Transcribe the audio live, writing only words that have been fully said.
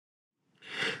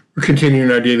We're continuing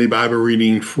our daily Bible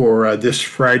reading for this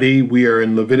Friday. We are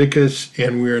in Leviticus,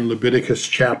 and we're in Leviticus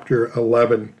chapter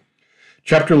 11.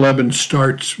 Chapter 11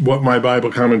 starts what my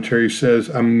Bible commentary says,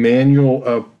 a manual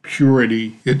of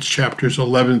purity. It's chapters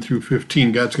 11 through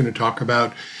 15. God's going to talk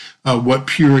about what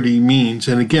purity means.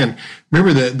 And again,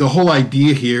 remember that the whole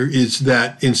idea here is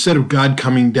that instead of God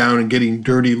coming down and getting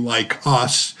dirty like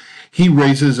us, he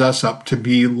raises us up to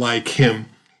be like him.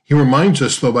 He reminds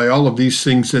us, though, by all of these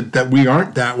things that we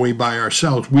aren't that way by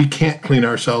ourselves. We can't clean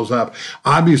ourselves up.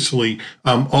 Obviously,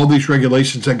 all these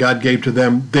regulations that God gave to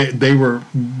them, they weren't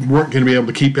going to be able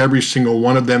to keep every single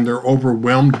one of them. They're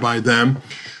overwhelmed by them.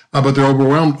 But they're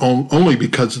overwhelmed only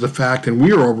because of the fact, and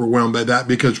we are overwhelmed by that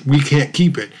because we can't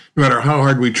keep it. No matter how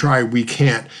hard we try, we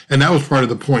can't. And that was part of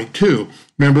the point, too.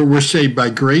 Remember, we're saved by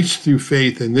grace through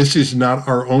faith, and this is not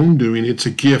our own doing. It's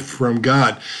a gift from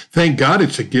God. Thank God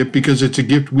it's a gift, because it's a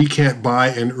gift we can't buy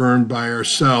and earn by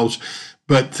ourselves.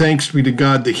 But thanks be to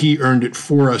God that he earned it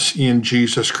for us in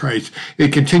Jesus Christ.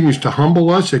 It continues to humble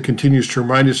us. It continues to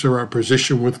remind us of our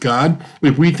position with God.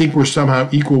 If we think we're somehow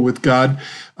equal with God,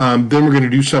 then we're going to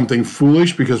do something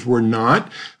foolish, because we're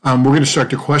not. We're going to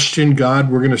start to question God.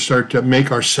 We're going to start to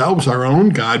make ourselves our own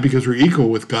God because we're equal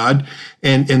with God.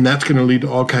 And that's going to lead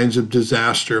to all kinds of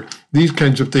disaster. These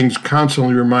kinds of things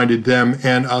constantly reminded them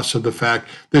and us of the fact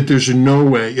that there's no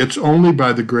way. It's only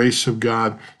by the grace of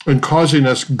God, and causing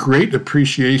us great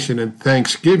appreciation and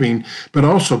thanksgiving, but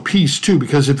also peace too,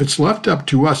 because if it's left up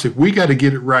to us, if we got to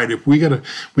get it right, if we're going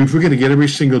to get every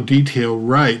single detail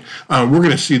right, we're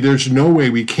going to see there's no way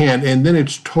we can. And then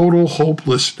it's total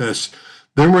hopelessness.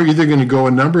 Then we're either going to go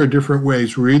a number of different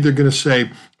ways. We're either going to say,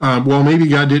 well, maybe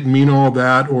God didn't mean all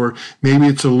that, or maybe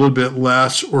it's a little bit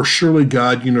less, or surely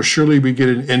God, surely we get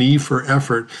an E for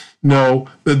effort. No,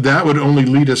 but that would only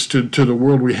lead us to the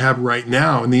world we have right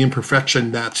now and the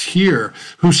imperfection that's here.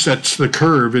 Who sets the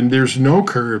curve? And there's no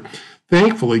curve.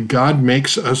 Thankfully, God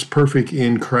makes us perfect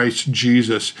in Christ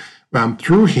Jesus.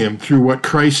 Through him, through what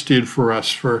Christ did for us,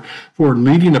 for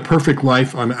leading a perfect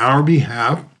life on our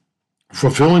behalf,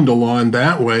 fulfilling the law in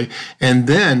that way, and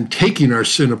then taking our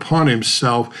sin upon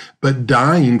himself, but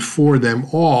dying for them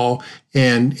all,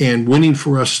 and winning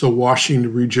for us the washing, the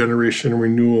regeneration, and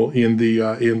renewal in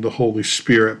the Holy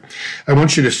Spirit. I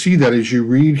want you to see that as you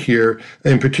read here,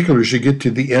 in particular as you get to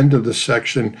the end of the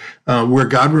section, where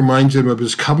God reminds him of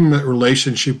his covenant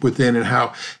relationship within and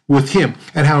how with him,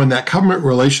 and how in that covenant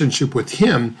relationship with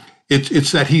him,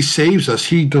 it's that he saves us,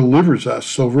 he delivers us.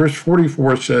 So verse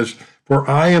 44 says, "For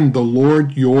I am the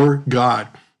Lord your God."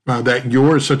 That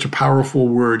 "your" is such a powerful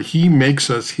word. He makes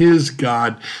us his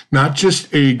God, not just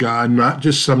a God, not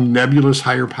just some nebulous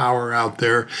higher power out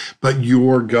there, but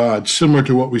your God, similar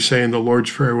to what we say in the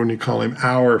Lord's Prayer when we call him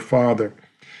our Father.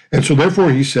 And so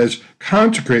therefore he says,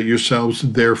 consecrate yourselves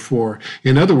therefore.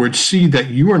 In other words, see that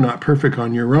you are not perfect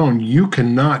on your own. You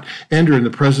cannot enter in the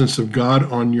presence of God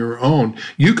on your own.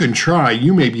 You can try.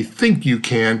 You maybe think you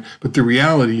can, but the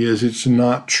reality is it's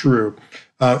not true.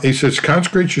 He says,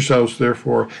 consecrate yourselves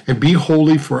therefore, and be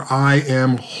holy, for I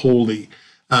am holy.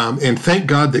 And thank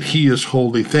God that he is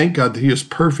holy. Thank God that he is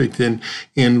perfect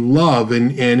in love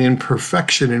and in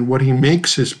perfection. And what he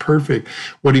makes is perfect.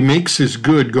 What he makes is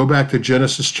good. Go back to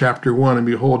Genesis chapter 1, and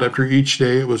behold, after each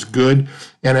day it was good,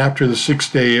 and after the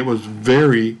sixth day it was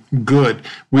very good.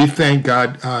 We thank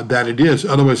God that it is.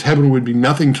 Otherwise, heaven would be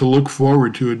nothing to look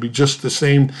forward to. It'd be just the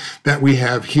same that we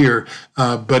have here.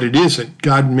 But it isn't.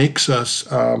 God makes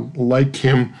us like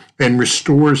him, and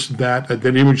restores that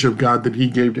image of God that he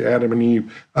gave to Adam and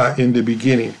Eve in the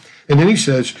beginning. And then he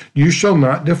says, you shall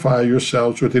not defile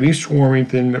yourselves with any swarming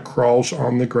thing that crawls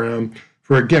on the ground.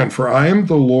 For I am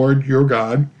the Lord your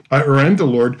God, I am the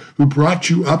Lord who brought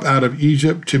you up out of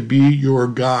Egypt to be your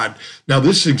God. Now,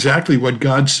 this is exactly what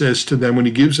God says to them when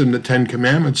he gives them the Ten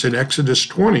Commandments in Exodus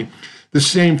 20. The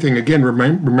same thing, again,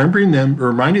 reminding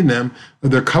them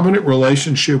of their covenant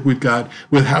relationship with God,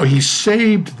 with how he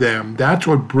saved them. That's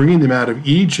what bringing them out of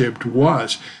Egypt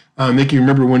was. Nick, you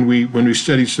remember when we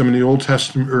studied some in the Old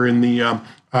Testament, or in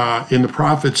the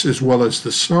prophets as well as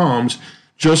the Psalms,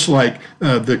 just like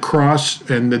the cross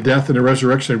and the death and the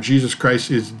resurrection of Jesus Christ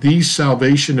is the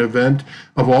salvation event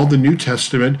of all the New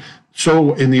Testament.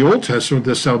 So in the Old Testament,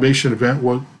 the salvation event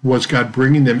was God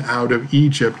bringing them out of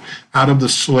Egypt, out of the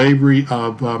slavery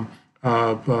of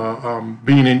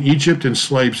being in Egypt and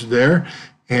slaves there.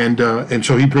 And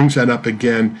so he brings that up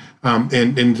again.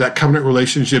 And that covenant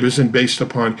relationship isn't based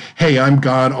upon, hey, I'm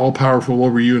God, all powerful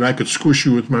over you, and I could squish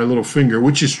you with my little finger,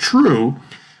 which is true.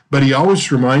 But he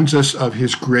always reminds us of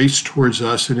his grace towards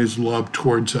us and his love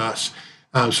towards us.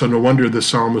 So no wonder the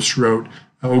psalmist wrote,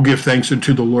 oh, give thanks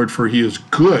unto the Lord, for he is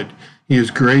good. He is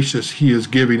gracious, he is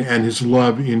giving, and his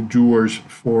love endures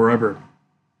forever.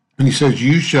 And he says,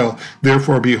 you shall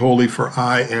therefore be holy, for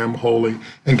I am holy.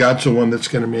 And God's the one that's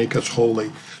going to make us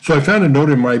holy. So I found a note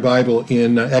in my Bible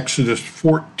in Exodus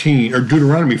 14, or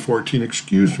Deuteronomy 14,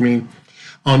 excuse me,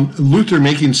 on Luther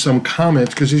making some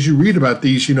comments, because as you read about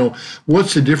these,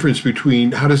 what's the difference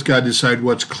between how does God decide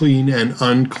what's clean and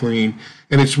unclean?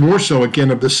 And it's more so, again,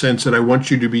 of the sense that I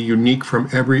want you to be unique from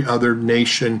every other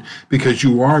nation because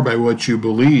you are by what you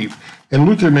believe. And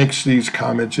Luther makes these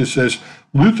comments. It says,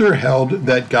 Luther held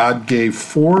that God gave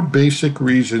 4 basic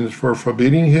reasons for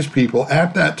forbidding his people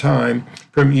at that time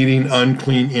from eating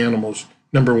unclean animals.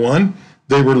 Number 1,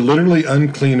 they were literally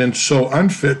unclean and so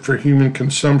unfit for human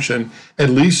consumption, at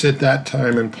least at that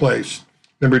time and place.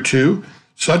 Number 2,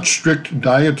 such strict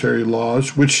dietary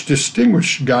laws, which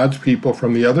distinguish God's people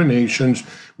from the other nations,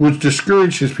 would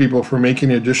discourage his people from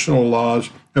making additional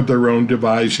laws of their own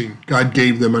devising. God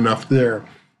gave them enough there.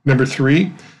 Number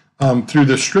 3, through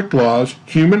the strict laws,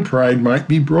 human pride might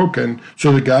be broken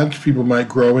so that God's people might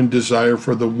grow in desire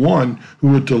for the one who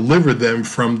would deliver them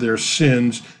from their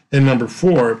sins. And number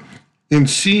 4, in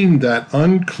seeing that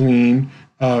unclean,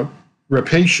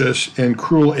 rapacious, and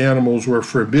cruel animals were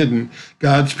forbidden,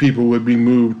 God's people would be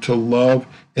moved to love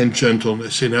and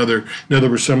gentleness. In other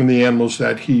words, some of the animals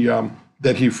that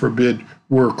he forbid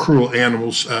were cruel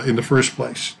animals in the first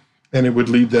place, and it would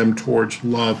lead them towards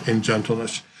love and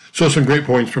gentleness. So some great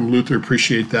points from Luther.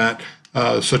 Appreciate that.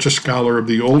 Such a scholar of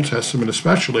the Old Testament,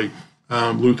 especially,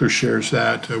 Luther shares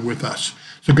that with us.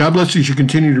 So God bless you as you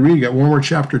continue to read. You got one more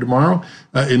chapter tomorrow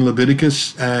in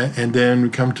Leviticus, and then we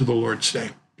come to the Lord's Day.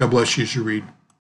 God bless you as you read.